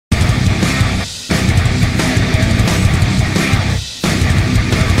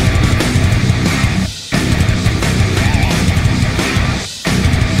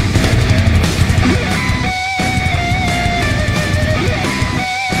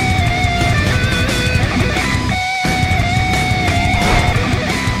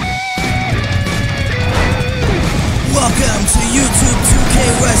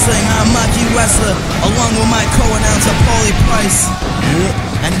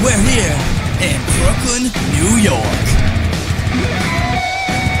And we're here in Brooklyn, New York.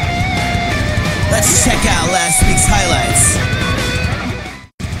 Let's check out last week's highlights.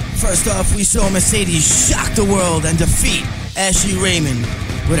 First off, we saw Mercedes shock the world and defeat Ashley Raymond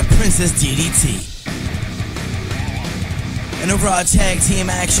with a Princess DDT. In overall tag team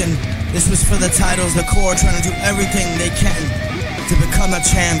action, this was for the titles. The Core trying to do everything they can to become the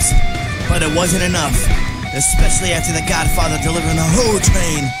champs, but it wasn't enough, especially after the Godfather delivering the whole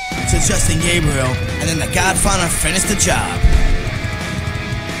train to Justin Gabriel, and then the Godfather finished the job.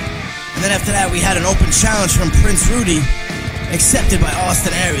 And then after that, we had an open challenge from Prince Rudy, accepted by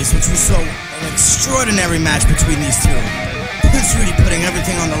Austin Aries, which we saw an extraordinary match between these two. Prince Rudy putting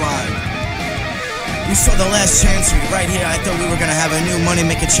everything on the line. We saw the last chance right here. I thought we were gonna have a new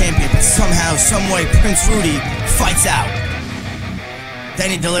Moneymaker champion, but somehow, someway, Prince Rudy fights out.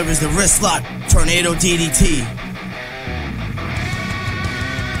 Then he delivers the wrist lock tornado DDT,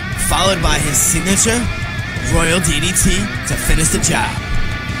 followed by his signature Royal DDT to finish the job.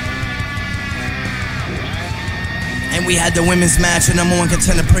 And we had the women's match, the #1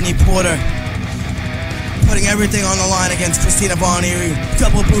 contender Britney Porter putting everything on the line against Christina Von Eerie.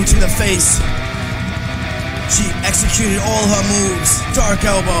 Double boot to the face. She executed all her moves. Dark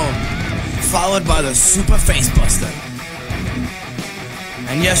elbow, followed by the super face buster.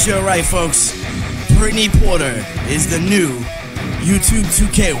 And yes, you're right, folks. Britney Porter is the new YouTube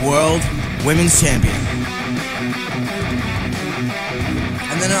 2K World Women's Champion.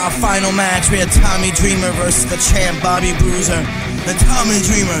 And then in our final match, we had Tommy Dreamer versus the champ Bobby Bruiser. And Tommy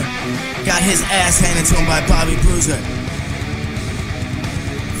Dreamer got his ass handed to him by Bobby Bruiser.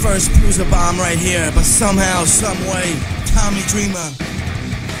 First Bruiser bomb right here, but somehow, someway, Tommy Dreamer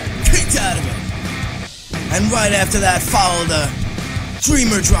kicked out of it. And right after that followed the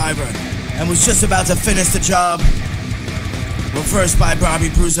Dreamer Driver, and was just about to finish the job. Reversed by Bobby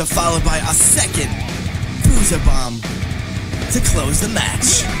Bruiser, followed by a second Bruiser bomb to close the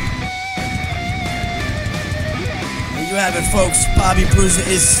match. There you have it, folks. Bobby Bruiser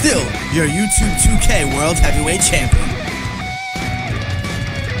is still your YouTube 2K World Heavyweight Champion.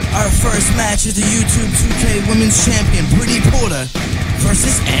 Our first match is the YouTube 2K Women's Champion, Britney Porter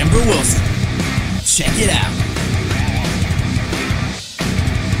versus Amber Wilson. Check it out.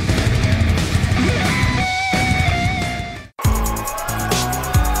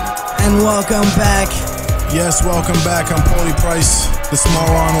 And welcome back. Yes, welcome back. I'm Paulie Price. The small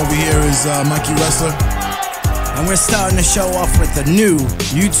arm over here is Mikey Wrestler. And we're starting the show off with the new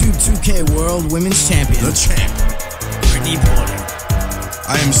YouTube 2K World Women's Champion, The champ, Britney Porter.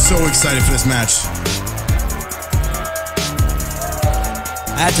 I am so excited for this match.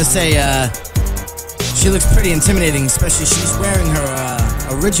 I have to say, she looks pretty intimidating, especially she's wearing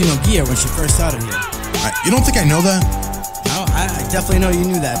her original gear when she first started here. You don't think I know that? No, I definitely know you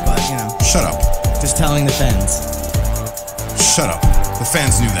knew that, but, you know. Shut up. Just telling the fans. Shut up. The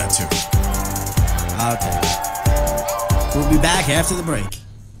fans knew that too. Okay. We'll be back after the break.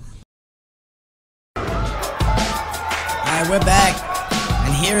 Alright, we're back.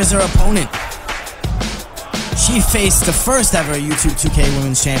 And here is her opponent. She faced the first ever YouTube 2K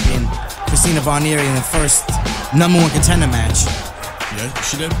Women's Champion, Christina Von Eerie, in the first #1 contender match. Yeah,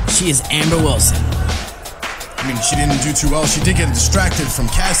 she did? She is Amber Wilson. I mean, she didn't do too well. She did get distracted from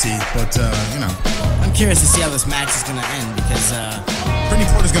Cassie, but, you know. I'm curious to see how this match is going to end, because Britney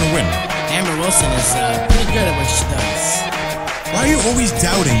Porter's gonna win. Amber Wilson is pretty good at what she does. Why are you always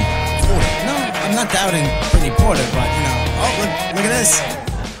doubting Porter? No, I'm not doubting Britney Porter, but, you know. Oh, look at this.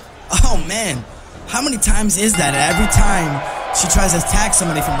 Oh, man. How many times is that? Every time she tries to attack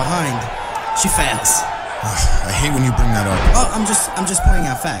somebody from behind, she fails. I hate when you bring that up. Oh, I'm just pointing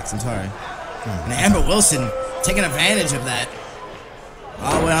out facts. I'm sorry. And Amber Wilson taking advantage of that.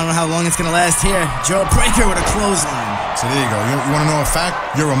 Oh, well, I don't know how long it's gonna last here. Joe Breaker with a clothesline. So there you go. You want to know a fact?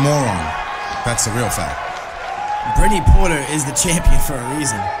 You're a moron. That's the real fact. Britney Porter is the champion for a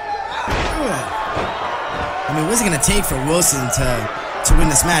reason. I mean, what's it gonna take for Wilson to win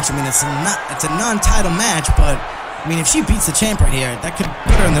this match? I mean, it's a non-title match, but I mean, if she beats the champ right here, that could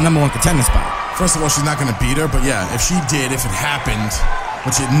put her in the #1 contender spot. First of all, she's not gonna beat her, but yeah, if she did, if it happened,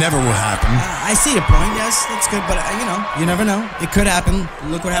 which it never will happen. I see your point. Yes, that's good, but you know, you never know. It could happen.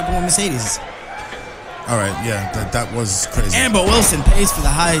 Look what happened with Mercedes. All right, yeah, that was crazy. Amber Wilson pays for the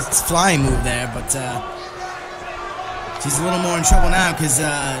high flying move there, but she's a little more in trouble now because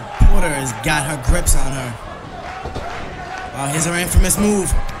Porter has got her grips on her. Here's her infamous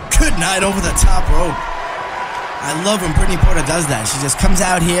move. Good night over the top rope. I love when Britney Porter does that. She just comes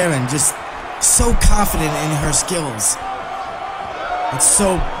out here and just so confident in her skills. It's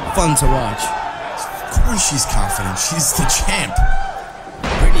so fun to watch. Of course she's confident. She's the champ.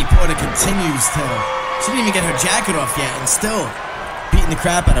 continues to... She didn't even get her jacket off yet, and still beating the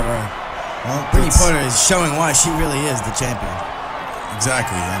crap out of her. Well, Britney Porter is showing why she really is the champion.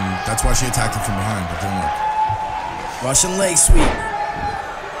 Exactly, and that's why she attacked him from behind, but didn't work. Russian leg sweep.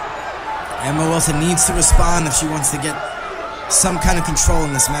 Emma Wilson needs to respond if she wants to get some kind of control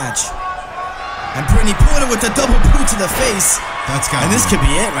in this match. And Britney Porter with the double boot to the face. That's got. And this could be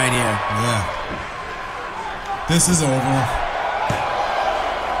it right here. Yeah. This is over.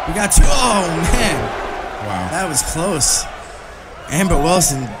 We got two. Oh man. Wow. That was close. Amber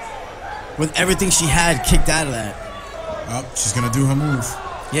Wilson, with everything she had, kicked out of that. Oh, she's gonna do her move.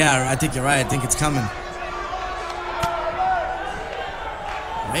 Yeah, I think you're right. I think it's coming.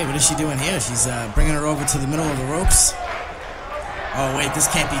 Wait, what is she doing here? She's bringing her over to the middle of the ropes. Oh wait, this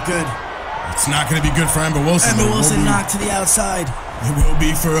can't be good. It's not gonna be good for Amber Wilson. Amber Wilson knocked to the outside. It will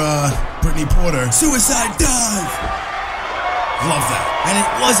be for Britney Porter. Suicide dive. Love that. And it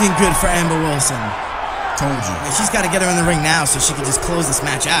wasn't good for Amber Wilson. Told you. And she's got to get her in the ring now so she can just close this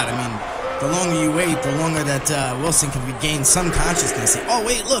match out. I mean, the longer you wait, the longer that Wilson can regain some consciousness. Oh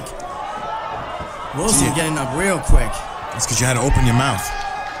wait, look. Wilson getting up real quick. That's because you had to open your mouth.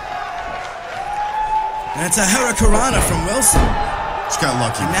 And it's a Hurricanrana from Wilson. She got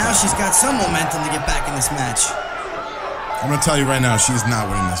lucky. And now she's got some momentum to get back in this match. I'm gonna tell you right now, she's not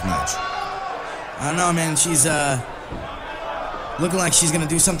winning this match. I don't know, man. She's looking like she's gonna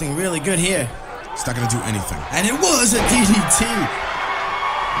do something really good here. She's not gonna do anything. And it was a DDT.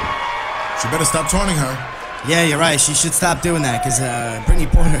 She better stop taunting her. Yeah, you're right. She should stop doing that because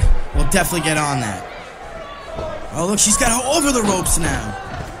Britney Porter will definitely get on that. Oh, look, she's got her over the ropes now.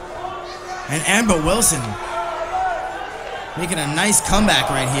 And Amber Wilson making a nice comeback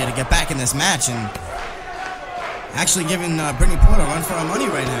right here to get back in this match and actually giving Britney Porter a run for her money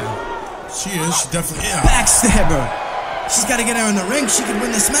right now. She is. She definitely is. Backstabber. She's got to get her in the ring. She could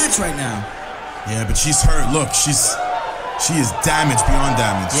win this match right now. Yeah, but she's hurt. Look, she is damaged beyond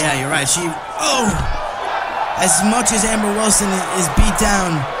damage. Yeah, you're right. As much as Amber Wilson is beat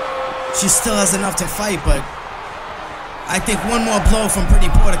down, she still has enough to fight, but I think one more blow from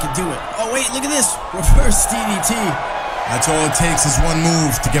Britney Porter could do it. Oh, wait, look at this. Reverse DDT. That's all it takes is one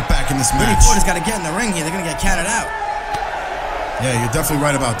move to get back in this match. Britney Porter's got to get in the ring here. They're going to get counted out. Yeah, you're definitely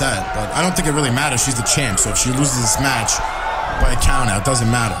right about that, but I don't think it really matters. She's the champ, so if she loses this match by a count out, it doesn't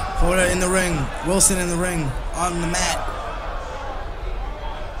matter. Porter in the ring. Wilson in the ring. On the mat.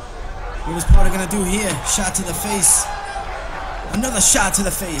 What was Porter going to do here? Shot to the face. Another shot to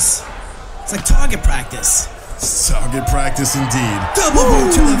the face. It's like target practice. Target practice indeed. Double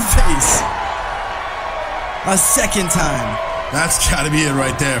boot to the face. A second time. That's gotta be it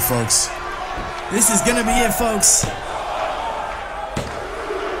right there, folks. This is gonna be it, folks.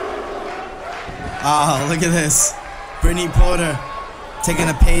 Oh, look at this. Britney Porter taking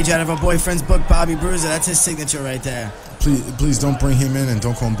a page out of her boyfriend's book, Bobby Bruiser. That's his signature right there. Please don't bring him in and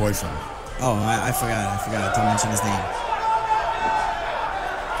don't call him boyfriend. Oh, I forgot. Don't mention his name.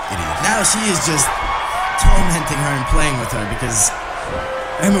 Idiot. Now she is just tormenting her and playing with her because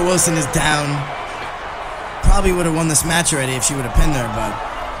Amber Wilson is down. Probably would have won this match already if she would have pinned her, but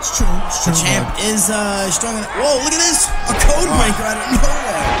it's true. The champ is stronger. Whoa, look at this! A code breaker out of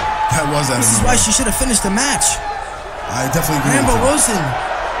nowhere. That was out of nowhere. This is why she should have finished the match. I definitely agree. Amber Wilson.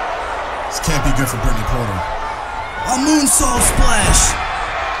 This can't be good for Britney Porter. A moonsault splash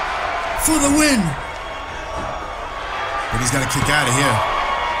for the win. But he's got to kick out of here.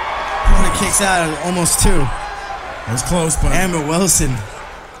 Porter kicks out of almost two. It was close, but Amber Wilson.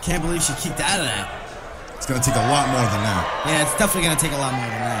 Can't believe she kicked out of that. It's going to take a lot more than that. Yeah, it's definitely going to take a lot more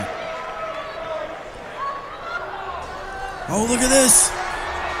than that. Oh, look at this.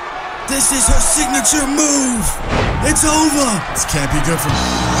 This is her signature move. It's over. This can't be good for me.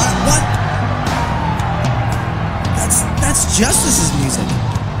 What? That's Justice's music.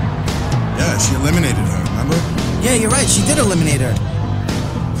 Yeah, she eliminated her, remember? Yeah, you're right. She did eliminate her.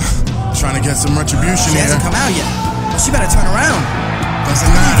 Trying to get some retribution She here. hasn't come out yet. She better turn around. Doesn't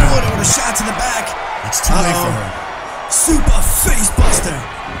matter. With a shot to the back. It's too late for her. Super face buster.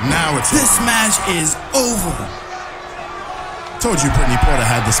 Now it's This match is over. Told you Britney Porter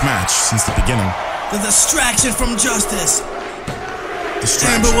had this match since the beginning. The distraction from Justice.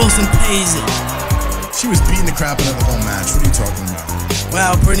 Distraction. Amber Wilson pays it. She was beating the crap out of the whole match. What are you talking about?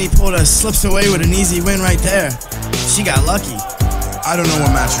 Wow, Britney Porter slips away with an easy win right there. She got lucky. I don't know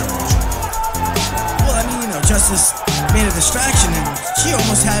what match you're watching. Well, I mean, Justice made a distraction and she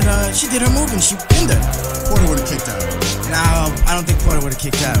almost had, she did her move and she pinned her. Porter would have kicked out. No, I don't think Porter would have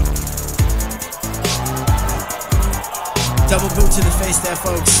kicked out. Double boot to the face there,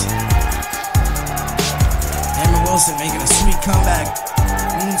 folks. Amber Wilson making a sweet comeback.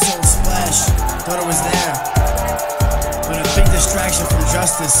 Moonsault splash. Thought it was there. But a big distraction from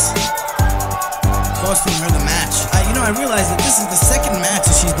Justice, costing her the match. I realized that this is the second match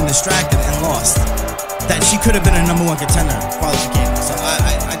that she's been distracted and lost. That she could have been a #1 contender qualificator. So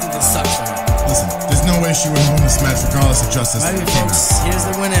I think this sucks for her. Listen, there's no way she would win this match regardless of Justice. Alright, folks, here's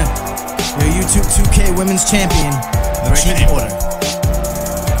the winner. Your YouTube 2K Women's Champion, Britney Porter.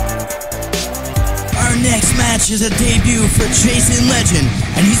 Our next match is a debut for Jason Legend,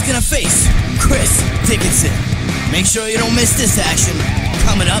 and he's gonna face Chris Dickinson. Make sure you don't miss this action.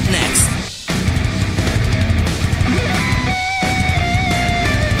 Coming up next.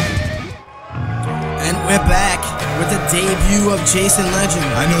 And we're back with the debut of Jason Legend.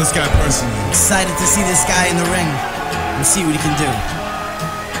 I know this guy personally. Excited to see this guy in the ring and see what he can do.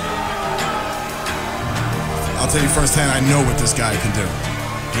 I'll tell you firsthand, I know what this guy can do.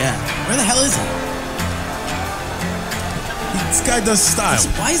 Yeah. Where the hell is he? This guy does style.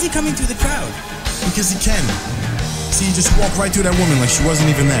 Why is he coming through the crowd? Because he can. See, he just walked right through that woman like she wasn't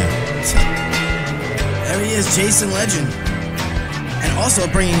even there. There he is, Jason Legend. And also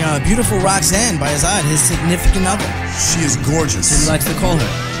bringing beautiful Roxanne by his side, his significant other. She is gorgeous. He likes to call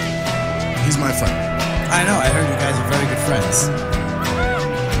her. He's my friend. I know, I heard you guys are very good friends.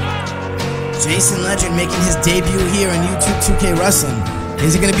 Jason Legend making his debut here on YouTube 2K Wrestling.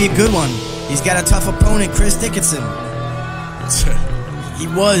 Is it going to be a good one? He's got a tough opponent, Chris Dickinson. He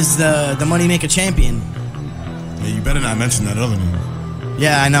was the Moneymaker champion. Yeah, you better not mention that other name.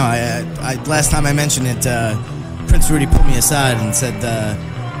 Yeah, I know. I last time I mentioned it, Prince Rudy put me aside and said,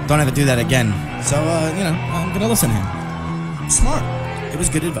 don't ever do that again. So, I'm going to listen to him. Smart. It was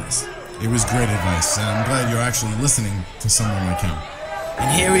good advice. It was great advice, and I'm glad you're actually listening to someone like him. And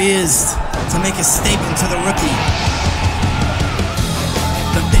here he is to make a statement to the rookie.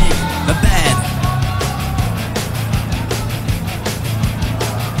 The big, the bad.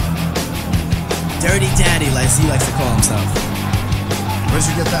 Dirty Daddy, as he likes to call himself. Where'd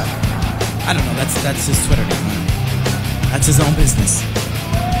you get that? I don't know, that's his Twitter name. That's his own business.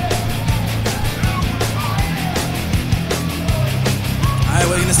 Alright,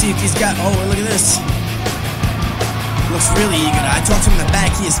 we're gonna see if he's got... Oh, look at this. Looks really eager. I talked to him in the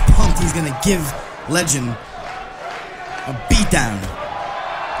back. He is pumped. He's gonna give Legend a beatdown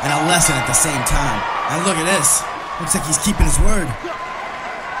and a lesson at the same time. And look at this. Looks like he's keeping his word.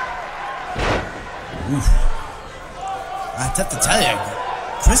 Oof. I have to tell you,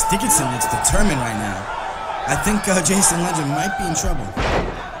 Chris Dickinson looks determined right now. I think Jason Legend might be in trouble.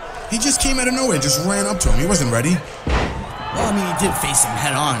 He just came out of nowhere, just ran up to him. He wasn't ready. Well, I mean, he did face him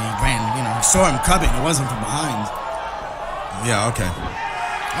head on. He ran, saw him coming. It wasn't from behind. Yeah, okay.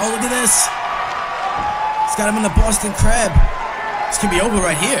 Oh, look at this. He's got him in the Boston Crab. This could be over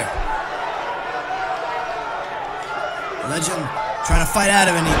right here. Legend trying to fight out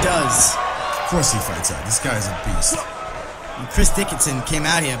of it, and he does. Of course he fights out. This guy's a beast. And Chris Dickinson came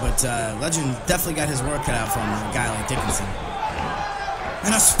out here, but Legend definitely got his work cut out from a guy like Dickinson.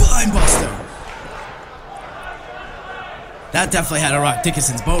 And a spine buster. That definitely had to rock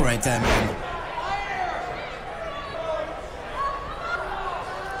Dickinson's boat right there, man.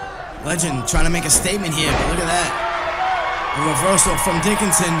 Legend trying to make a statement here, but look at that. A reversal from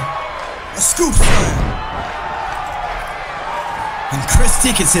Dickinson. A scoop slam. And Chris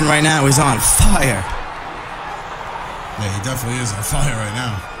Dickinson right now is on fire. Yeah, he definitely is on fire right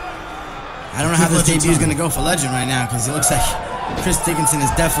now. I don't know how this debut is going to go for Legend right now, because it looks like Chris Dickinson is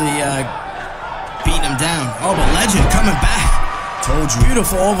definitely beating him down. Oh, but Legend coming back. Told you.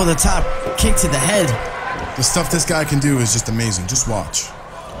 Beautiful over-the-top kick to the head. The stuff this guy can do is just amazing. Just watch.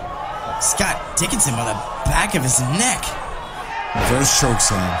 Scott Dickinson by the back of his neck. Reverse choke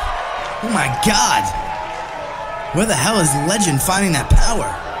slam. Oh my God. Where the hell is Legend finding that power?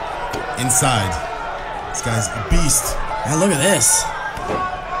 Inside. This guy's a beast. Now look at this.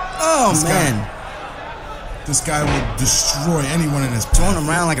 Oh, man. This guy will destroy anyone in his path. Throwing him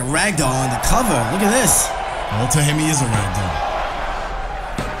around like a ragdoll on the cover. Look at this. Well, to him, he is a ragdoll.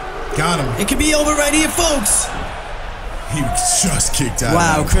 Got him. It could be over right here, folks. He just kicked out.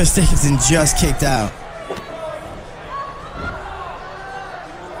 Wow, Chris Dickinson just kicked out.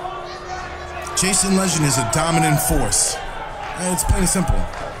 Jason Legend is a dominant force. It's plain and simple.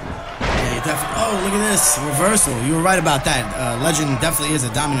 Yeah, definitely. Oh, look at this reversal. You were right about that. Legend definitely is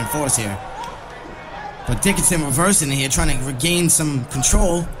a dominant force here. But Dickinson reversing it here, trying to regain some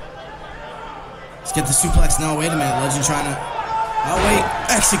control. Let's get the suplex. No, wait a minute. Legend trying to... Oh, wait.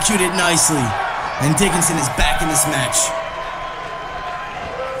 Executed nicely. And Dickinson is back in this match.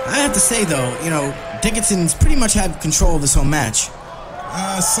 I have to say, though, Dickinson's pretty much had control of this whole match.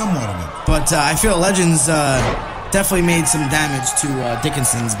 Somewhat of it. But I feel Legend's definitely made some damage to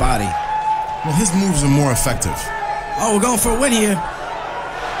Dickinson's body. Well, his moves are more effective. Oh, we're going for a win here.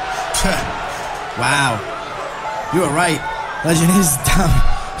 Wow. You were right. Legend is down.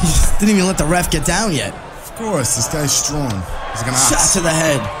 He just didn't even let the ref get down yet. Of course, this guy's strong. He's gonna shot to the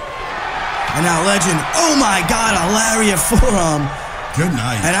head. And now Legend, oh my God, a lariat forearm. Good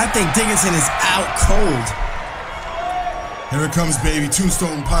night. And I think Dickinson is out cold. Here it comes, baby.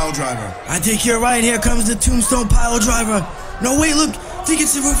 Tombstone pile driver. I think you're right. Here comes the tombstone pile driver. No, wait, look.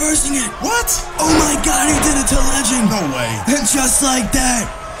 Dickinson reversing it. What? Oh my God, he did it to Legend. No way. And just like that,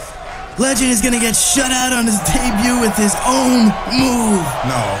 Legend is gonna get shut out on his debut with his own move.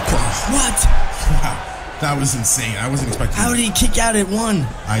 No. What? Wow. That was insane. I wasn't expecting How did he kick out at one?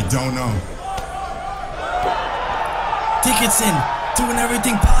 I don't know. Dickinson doing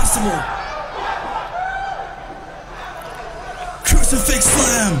everything possible. Crucifix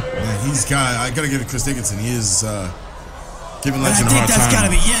slam. Yeah, I gotta give it Chris Dickinson. He is giving Legend a hard time. I think that's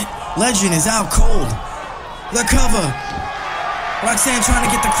gotta be it. Legend is out cold. The cover. Roxanne trying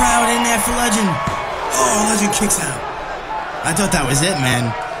to get the crowd in there for Legend. Oh, Legend kicks out. I thought that was it,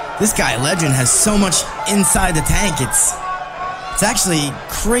 man. This guy, Legend, has so much inside the tank. It's actually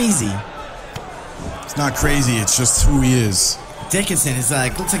crazy. It's not crazy, it's just who he is. Dickinson is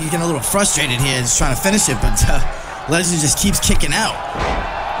looks like he's getting a little frustrated here, just trying to finish it, but Legend just keeps kicking out.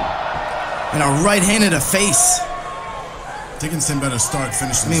 And a right hand to the face. Dickinson better start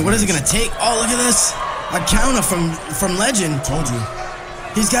finishing. I mean, what is it gonna take? Oh, look at this. A counter from Legend. Told you.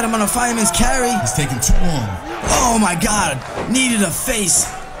 He's got him on a fireman's carry. He's taking too long. Oh my God. Needed a face.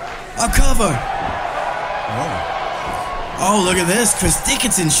 A cover. Whoa. Oh, look at this. Chris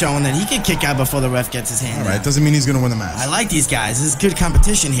Dickinson showing that he can kick out before the ref gets his hand. Alright, doesn't mean he's gonna win the match. I like these guys. This is good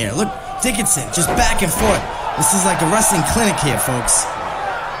competition here. Look, Dickinson just back and forth. This is like a wrestling clinic here, folks.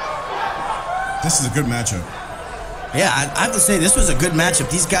 This is a good matchup. Yeah, I have to say, this was a good matchup.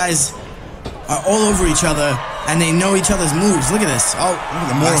 These guys are all over each other, and they know each other's moves. Look at this. Oh,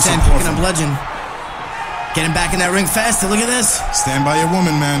 Roxanne picking up Legend. Getting back in that ring faster. Look at this. Stand by your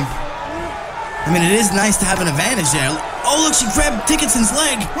woman, man. I mean, it is nice to have an advantage there. Oh, look, she grabbed Dickinson's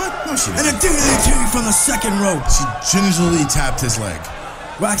leg. What? No, she didn't. And a DDT from the second rope. She gingerly tapped his leg.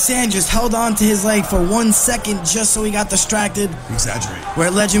 Roxanne just held on to his leg for 1 second just so he got distracted. Exaggerate.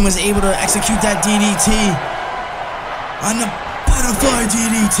 Where Legend was able to execute that DDT. On the butterfly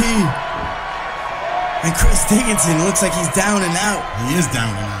DDT. And Chris Dickinson looks like he's down and out. He is down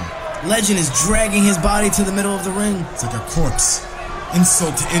and out. Legend is dragging his body to the middle of the ring. It's like a corpse.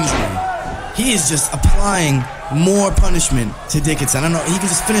 Insult to injury. He is just applying more punishment to Dickinson. I don't know. He could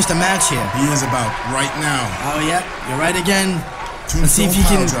just finish the match here. He is about right now. Oh, yeah. You're right again. Let's see if he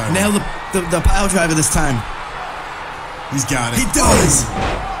can nail the pile driver this time. He's got it. He does.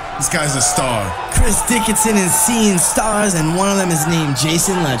 This guy's a star. Chris Dickinson is seeing stars, and one of them is named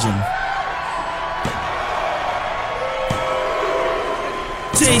Jason Legend.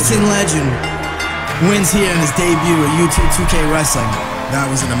 Jason Legend wins here in his debut at YouTube 2K Wrestling. That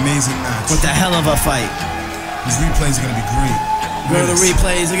was an amazing match. With a hell of a fight. These replays are going to be great. Go to the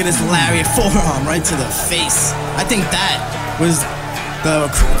replays. Look at this lariat forearm right to the face. I think that was the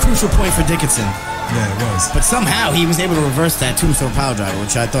crucial point for Dickinson. Yeah, it was. But somehow he was able to reverse that tombstone power driver,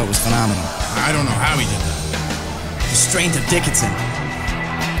 which I thought was phenomenal. I don't know how he did that. The strength of Dickinson.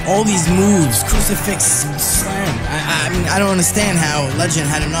 All these moves, crucifix, slam. I mean, I don't understand how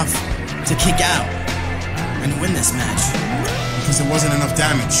Legend had enough to kick out and win this match. Because there wasn't enough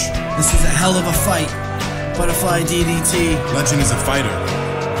damage. This was a hell of a fight. Butterfly DDT. Legend is a fighter.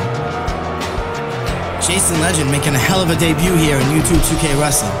 Jason Legend making a hell of a debut here in YouTube 2K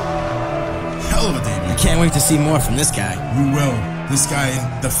Wrestling. Hell of a debut. I can't wait to see more from this guy. We will. This guy,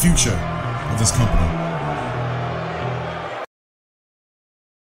 the future of this company.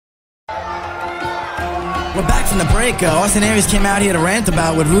 We're back from the break. Austin Aries came out here to rant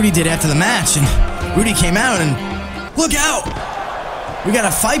about what Rudy did after the match. And Rudy came out and, look out! We got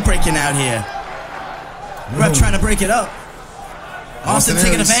a fight breaking out here. Ref trying to break it up. Austin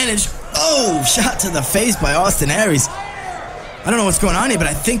taking advantage. Oh, shot to the face by Austin Aries. I don't know what's going on here, but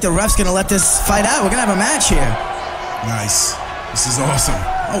I think the ref's going to let this fight out. We're going to have a match here. Nice. This is awesome.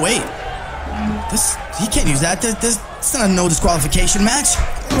 Oh, wait. He can't use that. This not a no disqualification match.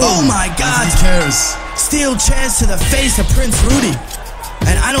 Oh my God. He cares. Steel chairs to the face of Prince Rudy.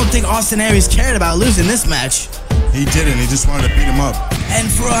 And I don't think Austin Aries cared about losing this match. He didn't. He just wanted to beat him up. And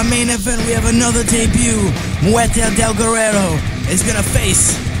for our main event, we have another debut. Muerte del Guerrero is going to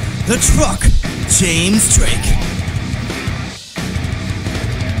face the Truck, James Drake.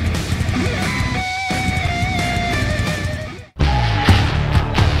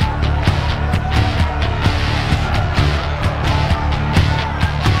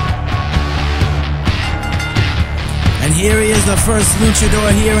 here he is, the first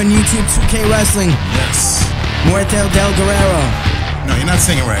luchador here in YouTube 2K Wrestling. Yes. Muerte del Guerrero. No, you're not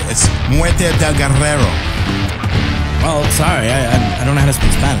saying it right. It's Muerte del Guerrero. Well, sorry, I don't know how to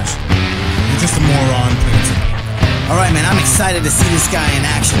speak Spanish. You're just a moron. Alright, man, I'm excited to see this guy in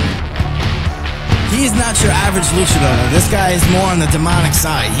action. He is not your average luchador. This guy is more on the demonic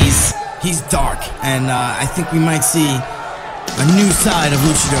side. He's dark, and I think we might see a new side of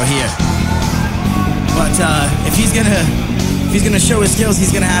luchador here. But if he's gonna show his skills,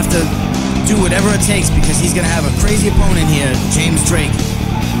 he's gonna have to do whatever it takes, because he's gonna have a crazy opponent here, James Drake,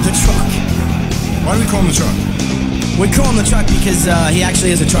 the Truck. Why do we call him the Truck? We call him the Truck because he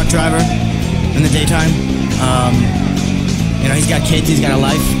actually is a truck driver in the daytime. You know, he's got kids, he's got a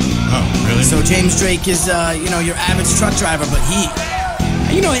life. Oh, really? So James Drake is, you know, your average truck driver, but he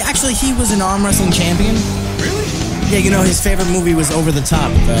was an arm wrestling champion. Really? Yeah, you know, his favorite movie was Over the Top,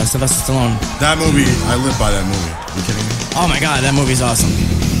 Sylvester Stallone. That movie, I live by that movie. Are you kidding me? Oh my God, that movie's awesome.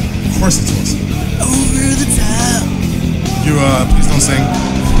 Of course it's awesome. Over the top. You, please don't sing.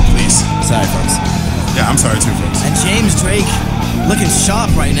 Please. Sorry, folks. Yeah, I'm sorry too, folks. And James Drake looking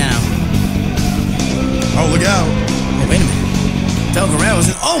sharp right now. Oh, look out. Oh, wait a minute. Del Guerrero's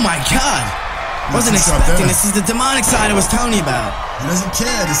in. Oh my God! Wasn't expecting this. Is the demonic side I was telling you about. He doesn't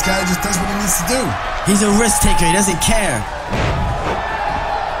care. This guy just does what he needs to do. He's a risk taker. He doesn't care.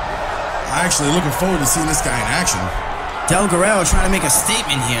 I'm actually looking forward to seeing this guy in action. Del Guerrero trying to make a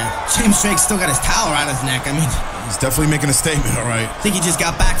statement here. James Drake's still got his towel around his neck. I mean, he's definitely making a statement, all right. I think he just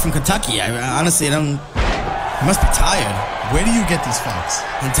got back from Kentucky. Honestly, I don't. He must be tired. Where do you get these facts?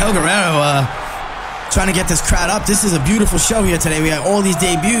 And Del Guerrero, trying to get this crowd up. This is a beautiful show here today. We got all these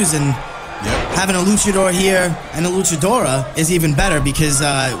debuts, and having a luchador here and a luchadora is even better, because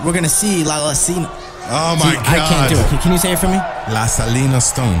we're gonna see La Salina. Oh my God! I can't do it. Can you say it for me? La Salina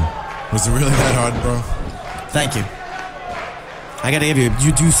Stone. Was it really that hard, bro? Thank you. I gotta give you.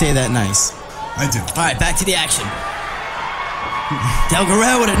 You do say that nice. I do. All right, back to the action. Del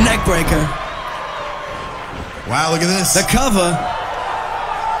Guerrero with a neck breaker. Wow, look at this. The cover.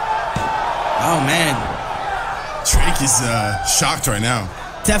 Oh man, Drake is shocked right now.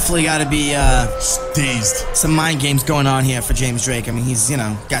 Definitely got to be dazed. Some mind games going on here for James Drake. I mean, he's, you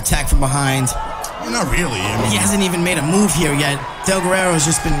know, got attacked from behind. Well, not really. I mean, he hasn't even made a move here yet. Del Guerrero has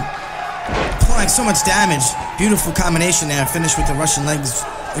just been applying so much damage. Beautiful combination there. Finished with the Russian leg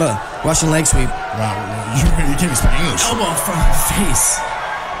sweep. Wow, you can't speak English. Elbow from the face.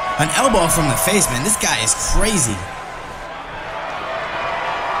 An elbow from the face, man. This guy is crazy.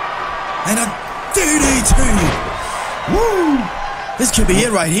 And a DDT! Woo! This could be it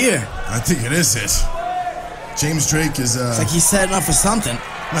right here. I think it is it. James Drake is, It's like he's setting up for something.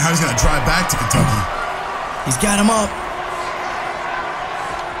 I don't know how he's gonna drive back to Kentucky. He's got him up.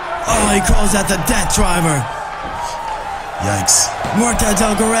 Oh, he calls that the death driver. Yikes. Muerte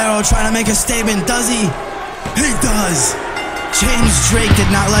del Guerrero trying to make a statement. Does he? He does. James Drake did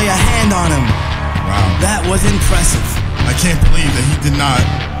not lay a hand on him. Wow. That was impressive. I can't believe that he did not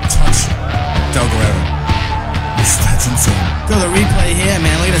touch Del Guerrero. That's insane. Go to the replay here,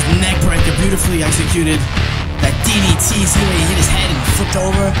 man. Look at his neck breaker, beautifully executed. That DDT, see where he hit his head and flipped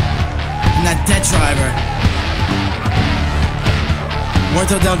over? And that death driver.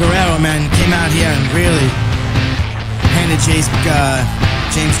 Muerte del Guerrero, man, came out here and really handed James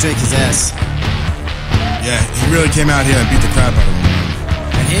Drake his ass. Yeah, he really came out here and beat the crap out of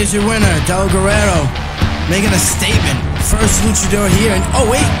him. And here's your winner, Del Guerrero, making a statement. First luchador here, and oh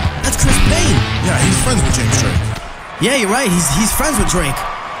wait, that's Chris Payne. Yeah, he's friends with James Drake. Yeah, you're right. He's friends with Drake.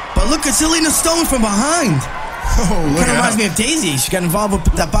 But look at Salina Stone from behind. Oh, look Kind of reminds me of Daisy. She got involved with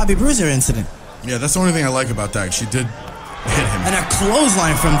that Bobby Bruiser incident. Yeah, that's the only thing I like about that. She did hit him. And a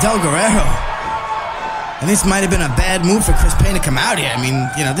clothesline from Del Guerrero. And this might have been a bad move for Chris Payne to come out here. I mean,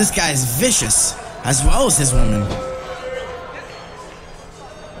 you know, this guy's vicious, as well as his woman.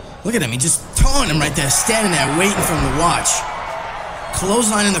 Look at him. He just taunting him right there, standing there, waiting for him to watch.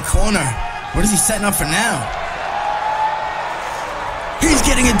 Clothesline in the corner. What is he setting up for now? He's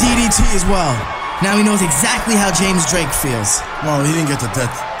getting a DDT as well. Now he knows exactly how James Drake feels. Well, he didn't get the death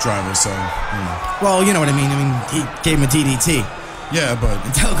driver, so, Well, you know what I mean. I mean, he gave him a DDT. Yeah, but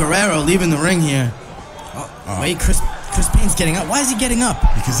Del Guerrero leaving the ring here. Wait, Chris Payne's getting up. Why is he getting up?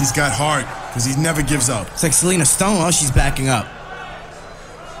 Because he's got heart. Because he never gives up. It's like Salina Stone. Oh, she's backing up.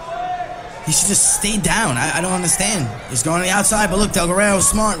 He should just stay down. I don't understand. He's going to the outside, but look, Del Guerrero's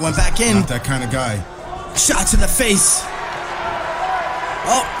smart. Went back in. Not that kind of guy. Shot to the face.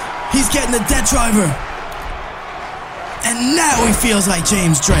 Oh, he's getting the death driver. And now he feels like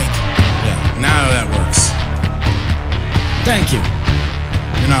James Drake. Yeah, now that works. Thank you.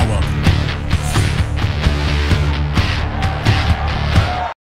 You're not welcome.